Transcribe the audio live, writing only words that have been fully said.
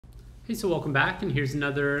Hey, so welcome back, and here's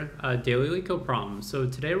another daily LeetCode problem. So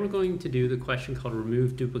today we're going to do the question called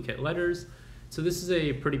remove duplicate letters. So this is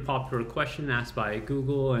a pretty popular question asked by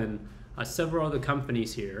Google and several other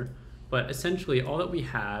companies here. But essentially all that we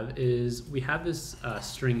have is we have this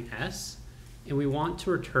string S, and we want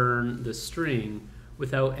to return the string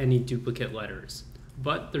without any duplicate letters.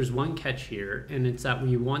 But there's one catch here, and it's that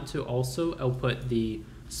we want to also output the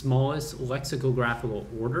smallest lexicographical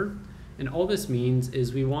order. And all this means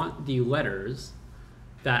is we want the letters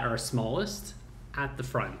that are smallest at the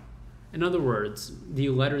front. In other words, the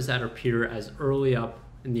letters that appear as early up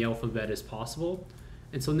in the alphabet as possible.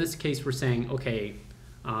 And so in this case, we're saying, okay,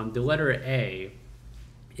 the letter A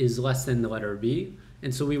is less than the letter B.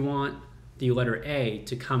 And so we want the letter A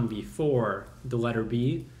to come before the letter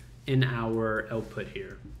B in our output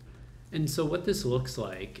here. And so what this looks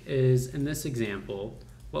like is, in this example,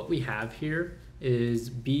 what we have here is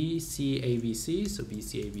BCABC, so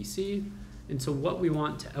BCABC. And so what we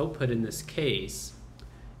want to output in this case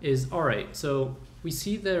is, all right, so we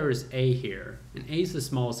see there's A here, and A is the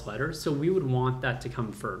smallest letter, so we would want that to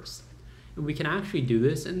come first. And we can actually do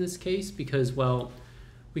this in this case because, well,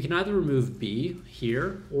 we can either remove B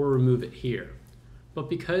here or remove it here. But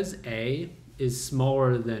because A is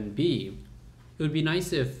smaller than B, it would be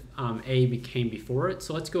nice if A came before it,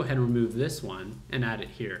 so let's go ahead and remove this one and add it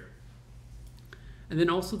here. And then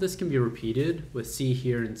also this can be repeated with C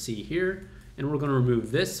here and C here, and we're going to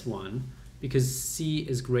remove this one because C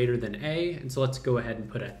is greater than A, and so let's go ahead and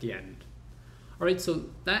put it at the end. All right, so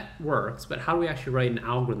that works, but how do we actually write an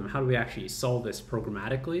algorithm? How do we actually solve this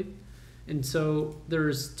programmatically? And so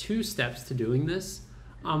there's two steps to doing this.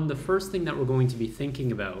 The first thing that we're going to be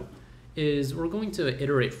thinking about is we're going to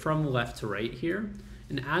iterate from left to right here.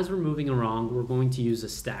 And as we're moving along, we're going to use a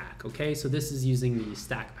stack, okay? So this is using the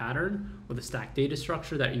stack pattern or the stack data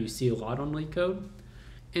structure that you see a lot on LeetCode.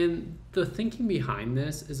 And the thinking behind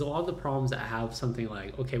this is a lot of the problems that have something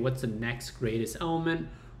like, okay, what's the next greatest element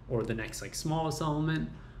or the next smallest element?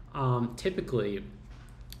 Typically,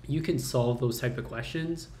 you can solve those type of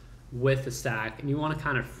questions with a stack, and you want to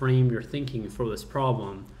kind of frame your thinking for this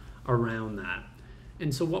problem around that.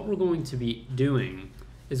 And so what we're going to be doing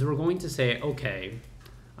is we're going to say, okay,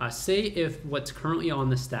 say if what's currently on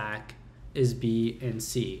the stack is B and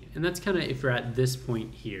C, and that's kind of if you're at this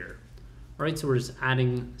point here. All right, so we're just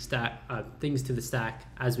adding things to the stack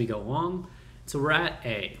as we go along. So we're at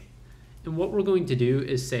A, and what we're going to do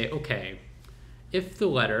is say, okay, if the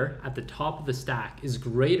letter at the top of the stack is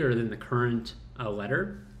greater than the current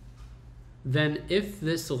letter, then if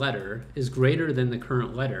this letter is greater than the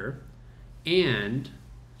current letter and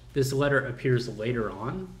this letter appears later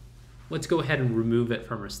on, let's go ahead and remove it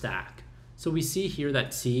from our stack. So we see here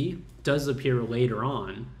that C does appear later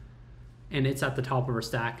on, and it's at the top of our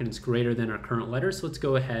stack and it's greater than our current letter, so let's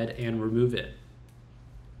go ahead and remove it.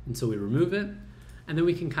 And so we remove it, and then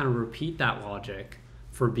we can kind of repeat that logic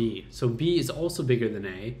for B. So B is also bigger than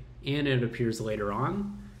A, and it appears later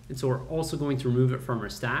on, and so we're also going to remove it from our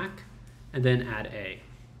stack and then add A.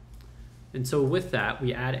 And so with that,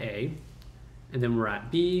 we add A, and then we're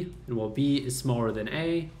at B, and well, B is smaller than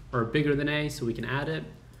A, or bigger than A, so we can add it.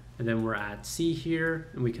 And then we're at C here,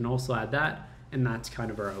 and we can also add that, and that's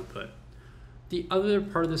kind of our output. The other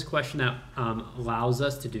part of this question that allows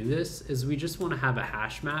us to do this is we just want to have a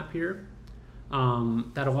hash map here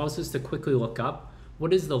that allows us to quickly look up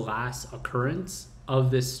what is the last occurrence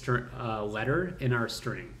of this letter in our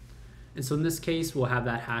string. And so in this case, we'll have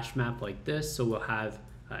that hash map like this, so we'll have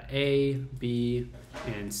A, B,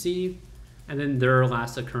 and C. And then their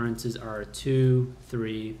last occurrences are 2,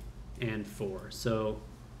 3, and 4. So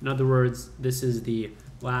in other words, this is the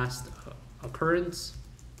last occurrence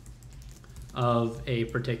of a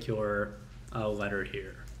particular letter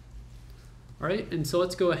here. All right, and so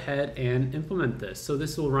let's go ahead and implement this. So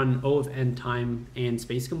this will run O of n time and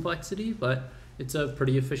space complexity, but it's a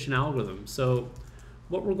pretty efficient algorithm. So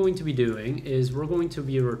what we're going to be doing is we're going to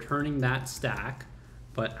be returning that stack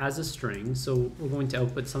but as a string. So we're going to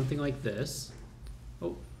output something like this,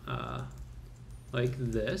 like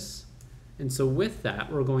this. And so with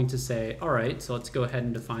that, we're going to say, all right, so let's go ahead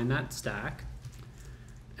and define that stack.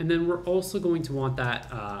 And then we're also going to want that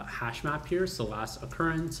hash map here, so last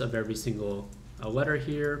occurrence of every single letter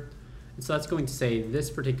here. And so that's going to say this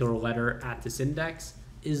particular letter at this index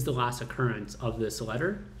is the last occurrence of this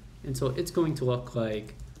letter. And so it's going to look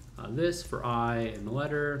like this for I and the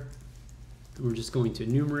letter. We're just going to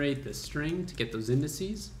enumerate this string to get those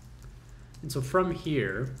indices. And so from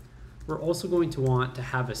here, we're also going to want to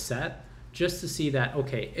have a set just to see that,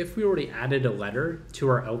 okay, if we already added a letter to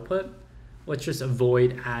our output, let's just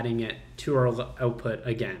avoid adding it to our output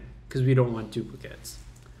again because we don't want duplicates.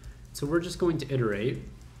 So we're just going to iterate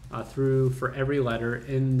through for every letter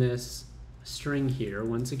in this string here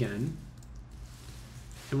once again.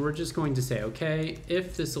 And we're just going to say, okay,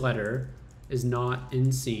 if this letter is not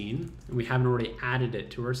in scene, and we haven't already added it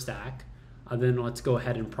to our stack, then let's go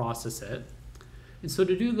ahead and process it. And so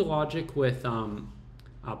to do the logic with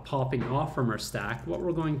popping off from our stack, what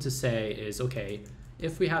we're going to say is, okay,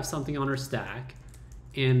 if we have something on our stack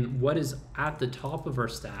and what is at the top of our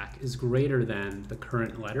stack is greater than the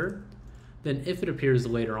current letter, then if it appears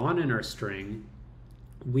later on in our string,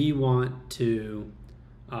 we want to,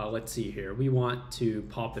 let's see here, we want to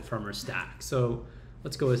pop it from our stack. So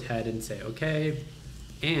let's go ahead and say, okay,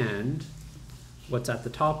 and what's at the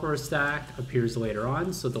top of our stack appears later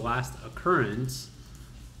on. So the last occurrence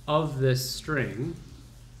of this string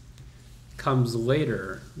comes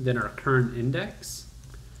later than our current index.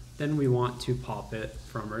 Then we want to pop it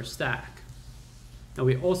from our stack. Now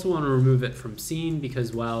we also want to remove it from scene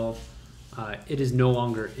because, well, it is no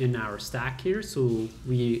longer in our stack here, so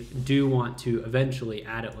we do want to eventually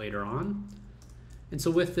add it later on. And so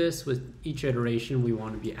with this, with each iteration, we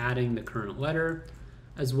want to be adding the current letter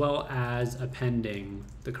as well as appending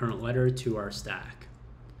the current letter to our stack.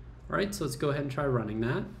 All right, so let's go ahead and try running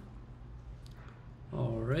that.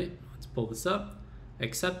 All right, let's pull this up,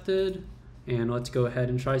 accepted, and let's go ahead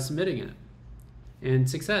and try submitting it. And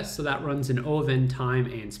success, so that runs in O of n time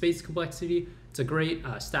and space complexity. It's a great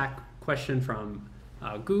stack question from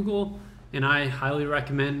Google, and I highly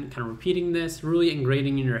recommend kind of repeating this, really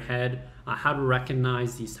ingraining in your head how to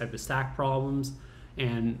recognize these type of stack problems.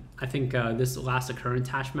 And I think this last occurrence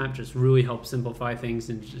hash map just really helps simplify things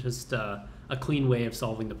and just a clean way of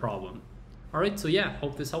solving the problem. All right, so yeah,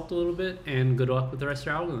 hope this helped a little bit, and good luck with the rest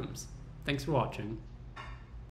of your algorithms. Thanks for watching.